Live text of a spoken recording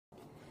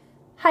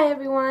Hi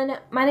everyone,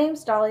 my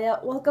name's Dahlia.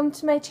 Welcome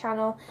to my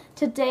channel.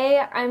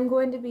 Today I'm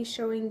going to be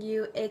showing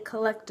you a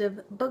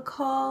collective book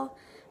haul.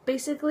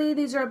 Basically,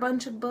 these are a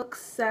bunch of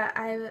books that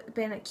I've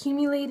been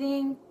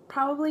accumulating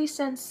probably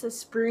since the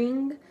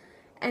spring,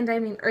 and I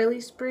mean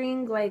early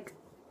spring, like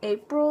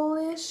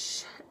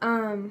April-ish.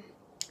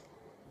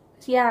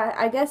 Yeah,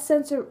 I guess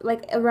since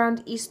like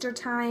around Easter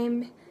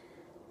time,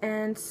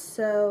 and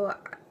so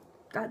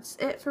that's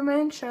it for my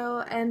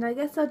intro, and I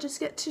guess I'll just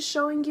get to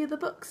showing you the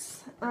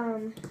books.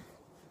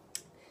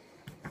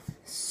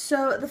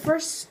 So the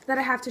first that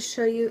I have to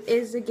show you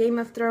is the Game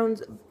of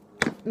Thrones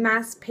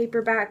mass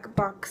paperback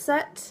box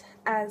set,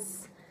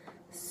 as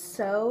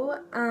so.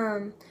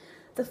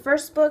 The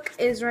first book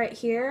is right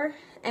here,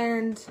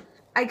 and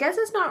I guess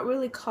it's not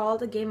really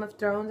called a Game of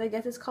Thrones. I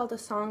guess it's called A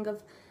Song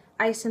of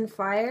Ice and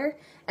Fire,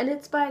 and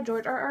it's by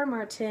George R.R.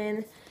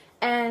 Martin.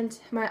 And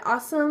my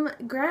awesome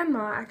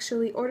grandma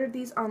actually ordered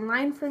these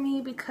online for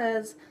me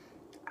because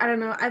I don't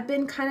know, I've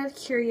been kind of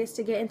curious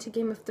to get into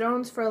Game of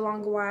Thrones for a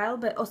long while,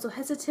 but also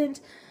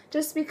hesitant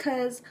just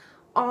because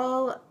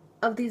all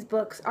of these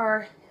books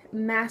are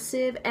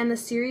massive and the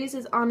series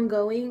is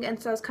ongoing,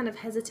 and so I was kind of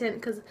hesitant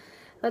because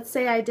let's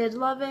say I did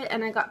love it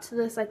and I got to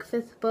this like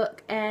 5th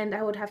book and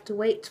I would have to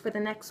wait for the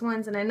next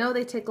ones, and I know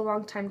they take a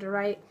long time to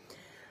write,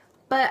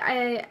 but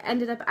I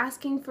ended up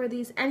asking for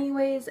these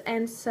anyways,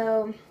 and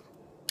so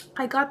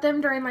I got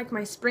them during like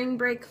my spring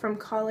break from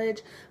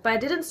college, but I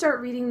didn't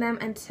start reading them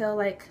until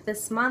like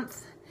this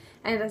month.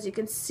 And as you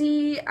can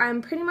see,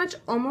 I'm pretty much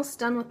almost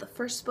done with the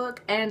first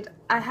book, and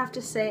I have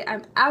to say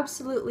I'm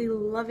absolutely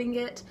loving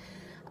it.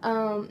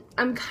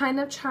 I'm kind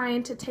of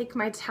trying to take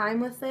my time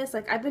with this.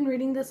 Like, I've been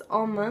reading this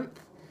all month.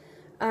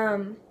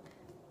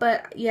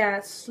 But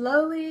yeah,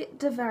 slowly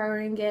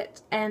devouring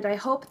it, and I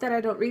hope that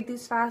I don't read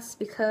these fast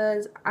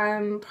because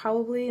I'm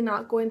probably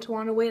not going to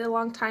want to wait a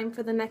long time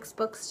for the next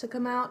books to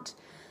come out.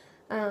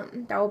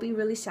 That will be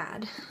really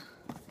sad.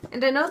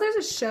 And I know there's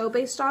a show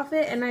based off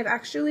it, and I've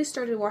actually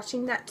started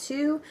watching that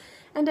too,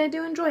 and I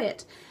do enjoy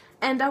it.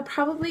 And I'll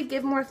probably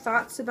give more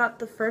thoughts about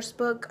the first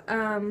book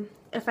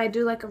if I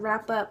do like a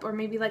wrap-up or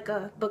maybe like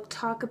a book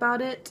talk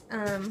about it.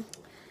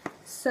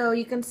 So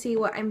you can see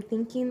what I'm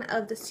thinking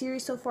of the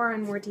series so far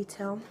in more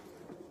detail.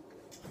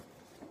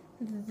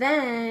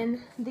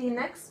 Then the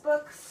next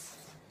books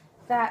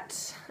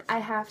that I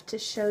have to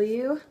show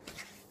you,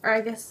 or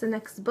I guess the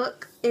next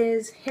book,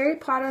 is Harry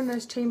Potter and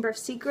the Chamber of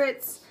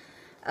Secrets.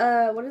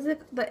 What is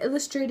it? The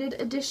illustrated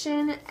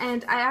edition,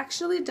 and I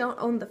actually don't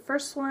own the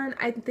first one.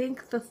 I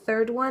think the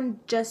third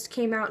one just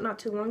came out not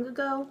too long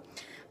ago.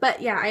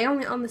 But yeah, I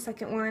only own the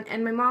second one,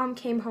 and my mom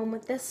came home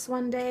with this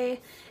one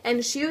day,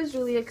 and she was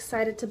really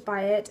excited to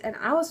buy it, and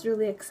I was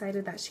really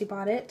excited that she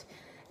bought it.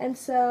 And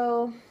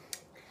so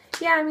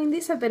yeah, I mean,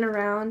 these have been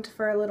around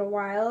for a little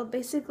while.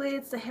 Basically,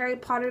 it's the Harry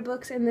Potter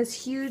books in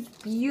this huge,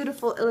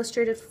 beautiful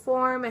illustrated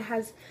form. It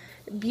has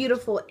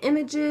beautiful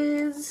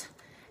images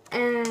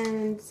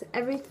and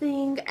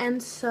everything,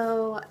 and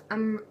so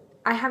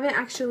I haven't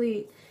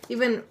actually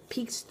even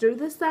peeked through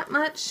this that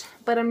much,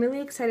 but I'm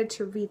really excited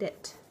to read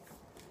it.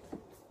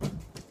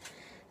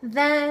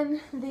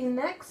 Then the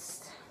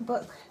next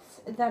book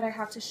that I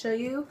have to show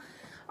you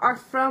are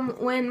from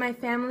when my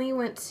family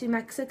went to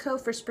Mexico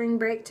for spring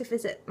break to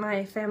visit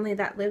my family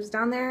that lives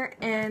down there,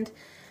 and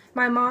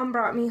my mom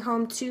brought me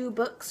home 2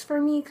 books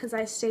for me because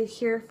I stayed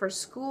here for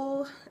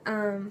school,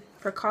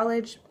 for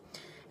college,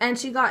 and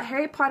she got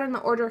Harry Potter and the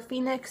Order of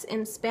Phoenix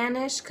in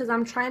Spanish because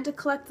I'm trying to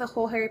collect the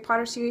whole Harry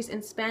Potter series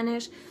in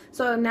Spanish.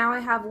 So now I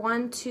have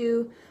 1,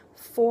 2,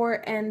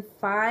 4, and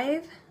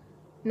 5.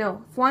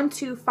 No, 1,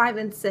 2, 5,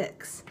 and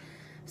 6.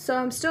 So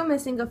I'm still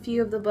missing a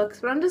few of the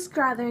books, but I'm just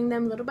gathering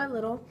them little by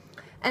little.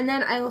 And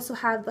then I also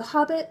have The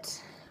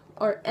Hobbit,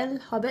 or El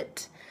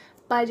Hobbit,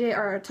 by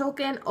J.R.R.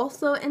 Tolkien,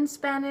 also in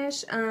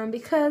Spanish,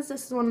 because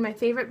this is one of my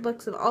favorite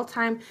books of all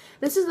time.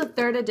 This is the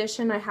 3rd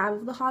edition I have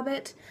of The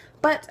Hobbit,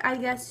 but I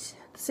guess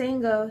the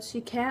saying goes,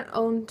 you can't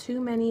own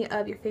too many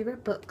of your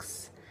favorite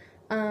books.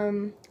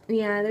 Yeah,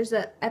 there's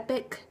an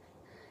epic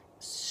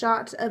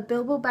shot of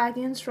Bilbo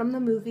Baggins from the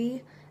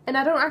movie, and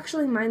I don't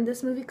actually mind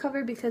this movie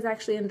cover because I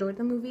actually enjoyed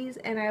the movies,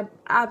 and I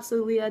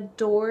absolutely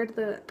adored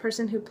the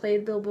person who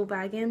played Bilbo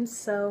Baggins,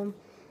 so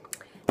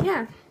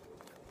yeah.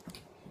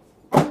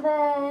 And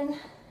then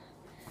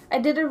I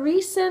did a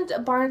recent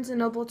Barnes &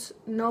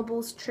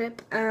 Noble's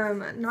trip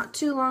not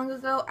too long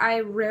ago. I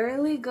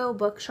rarely go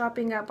book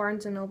shopping at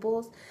Barnes &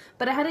 Noble's,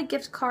 but I had a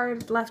gift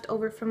card left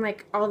over from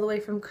like all the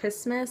way from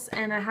Christmas,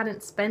 and I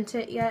hadn't spent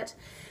it yet.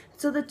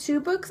 So the 2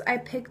 books I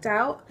picked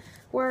out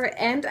were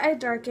And I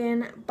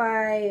Darken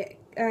by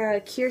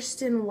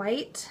Kiersten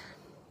White,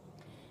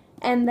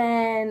 and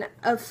then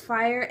Of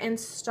Fire and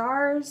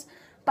Stars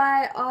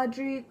by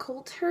Audrey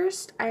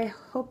Coulthurst. I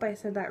hope I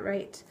said that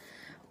right.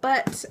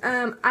 But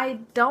I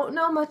don't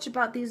know much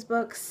about these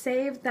books,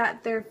 save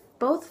that they're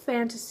both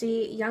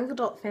fantasy, young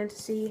adult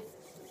fantasy.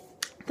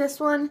 This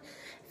one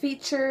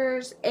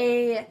features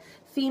a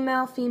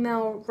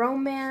female-female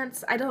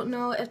romance. I don't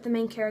know if the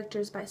main character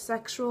is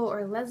bisexual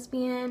or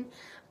lesbian,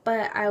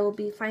 but I will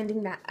be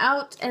finding that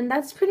out. And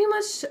that's pretty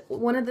much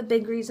one of the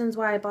big reasons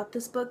why I bought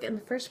this book in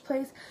the first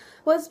place,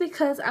 was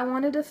because I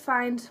wanted to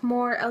find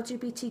more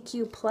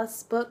LGBTQ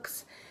plus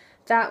books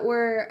that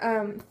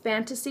were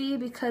fantasy,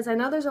 because I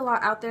know there's a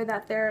lot out there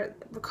that they're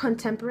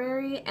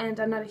contemporary, and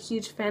I'm not a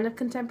huge fan of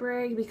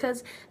contemporary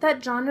because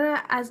that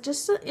genre, as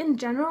just in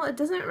general, it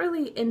doesn't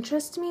really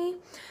interest me,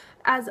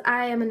 as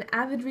I am an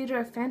avid reader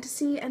of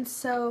fantasy. And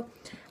so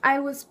I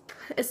was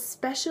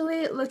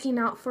especially looking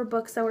out for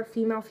books that were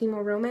female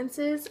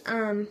romances,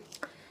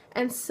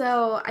 and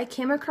so I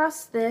came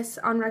across this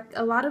on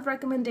a lot of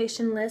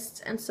recommendation lists,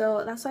 and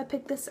so that's why I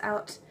picked this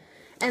out.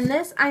 And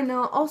this, I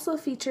know, also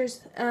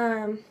features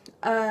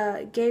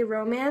a gay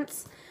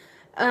romance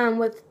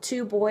with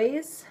two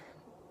boys,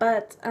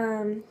 but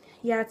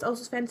yeah, it's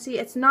also fantasy.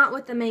 It's not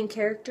with the main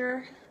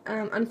character,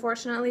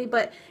 unfortunately,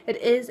 but it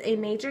is a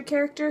major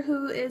character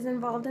who is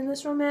involved in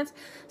this romance.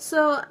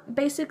 So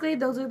basically,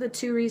 those are the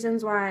two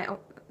reasons why.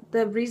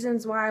 The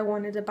reasons why I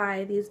wanted to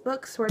buy these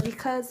books were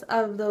because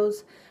of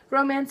those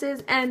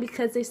romances and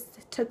because they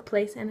took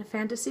place in a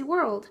fantasy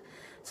world.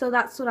 So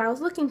that's what I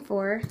was looking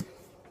for.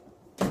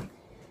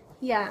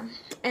 Yeah,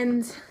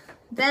 and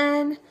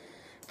then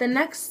the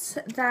next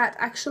that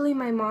actually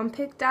my mom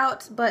picked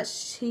out, but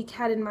she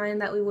had in mind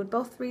that we would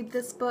both read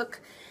this book,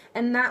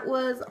 and that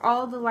was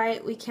All the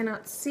Light We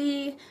Cannot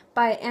See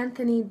by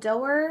Anthony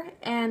Doerr.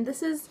 And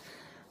this is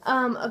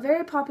a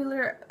very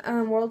popular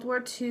World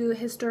War II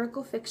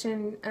historical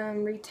fiction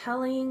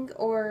retelling,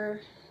 or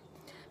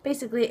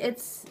basically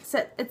it's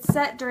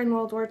set during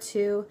World War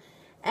II.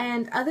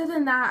 And other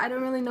than that, I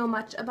don't really know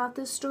much about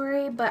this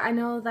story, but I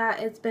know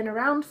that it's been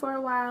around for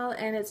a while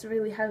and it's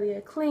really highly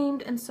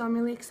acclaimed, and so I'm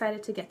really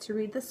excited to get to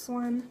read this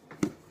one.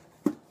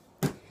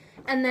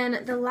 And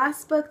then the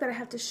last book that I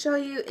have to show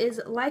you is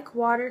Like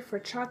Water for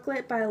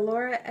Chocolate by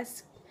Laura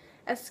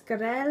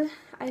Escarel,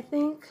 I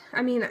think.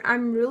 I mean,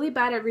 I'm really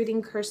bad at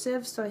reading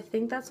cursive, so I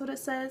think that's what it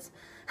says.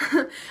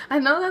 I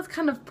know that's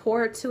kind of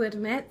poor to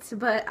admit,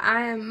 but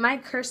my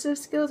cursive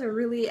skills are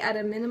really at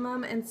a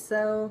minimum, and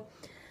so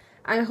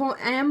I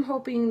am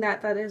hoping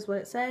that that is what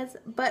it says.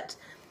 But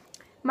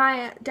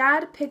my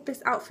dad picked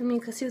this out for me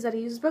because he was at a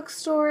used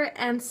bookstore,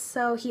 and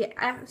so he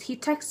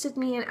texted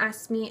me and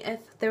asked me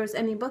if there was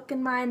any book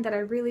in mind that I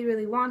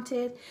really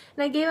wanted,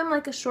 and I gave him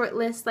like a short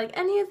list, like,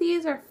 any of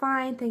these are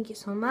fine, thank you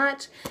so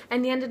much.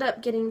 And he ended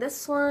up getting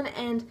this one.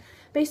 And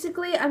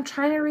basically, I'm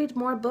trying to read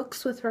more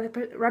books with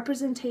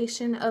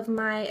representation of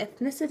my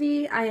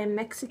ethnicity. I am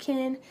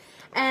Mexican,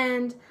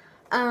 and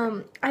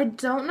I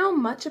don't know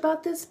much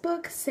about this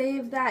book,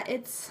 save that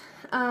it's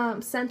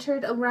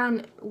centered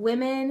around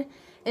women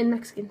in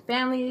Mexican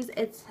families.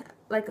 It's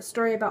like a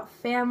story about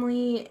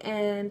family,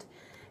 and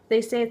they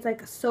say it's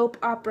like a soap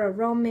opera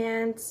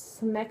romance,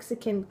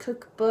 Mexican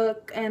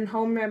cookbook, and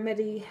home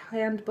remedy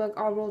handbook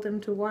all rolled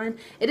into one.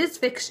 It is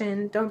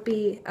fiction, don't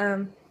be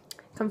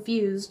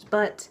confused,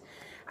 but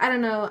I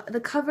don't know. The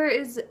cover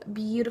is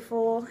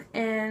beautiful,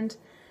 and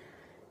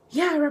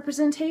yeah,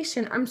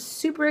 representation. I'm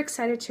super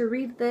excited to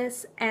read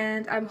this,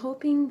 and I'm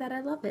hoping that I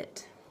love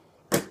it.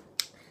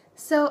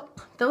 So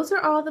those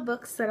are all the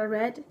books that I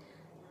read.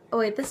 Oh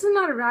wait, this is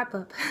not a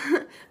wrap-up.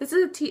 This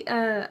is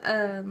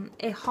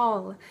a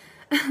haul.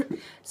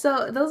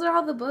 So those are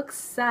all the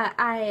books that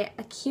I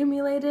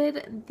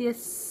accumulated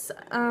this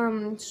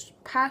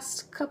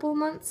past couple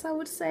months, I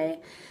would say.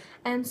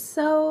 And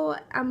so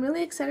I'm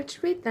really excited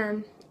to read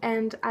them,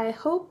 and I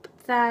hope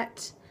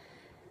that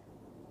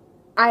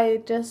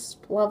I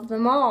just love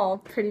them all,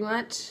 pretty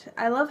much.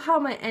 I love how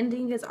my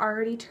ending is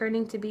already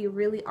turning to be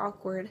really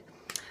awkward.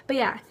 But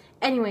yeah,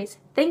 anyways,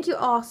 thank you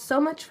all so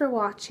much for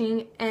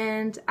watching,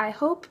 and I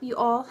hope you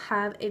all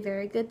have a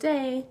very good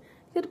day.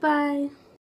 Goodbye.